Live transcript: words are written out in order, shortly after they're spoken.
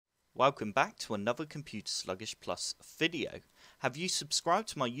Welcome back to another Computer Sluggish Plus video. Have you subscribed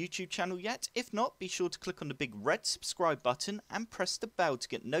to my YouTube channel yet? If not, be sure to click on the big red subscribe button and press the bell to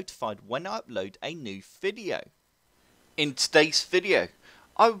get notified when I upload a new video. In today's video,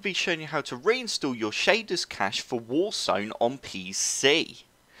 I will be showing you how to reinstall your shaders cache for Warzone on PC.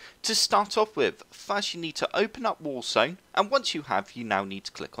 To start off with, first you need to open up Warzone, and once you have, you now need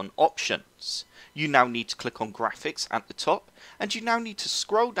to click on Options. You now need to click on Graphics at the top, and you now need to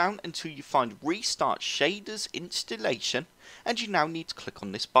scroll down until you find Restart Shaders Installation, and you now need to click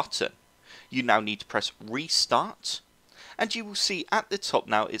on this button. You now need to press Restart, and you will see at the top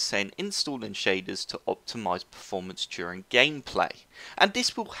now it's saying installing shaders to optimize performance during gameplay, and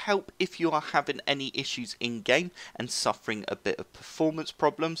this will help if you are having any issues in game and suffering a bit of performance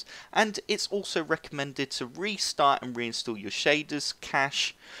problems. And it's also recommended to restart and reinstall your shaders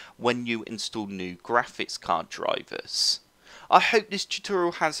cache when you install new graphics card drivers. I hope this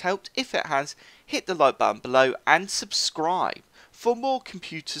tutorial has helped. If it has, hit the like button below and subscribe for more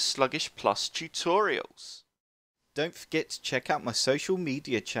Computer Sluggish Plus tutorials. Don't forget to check out my social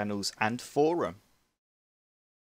media channels and forum.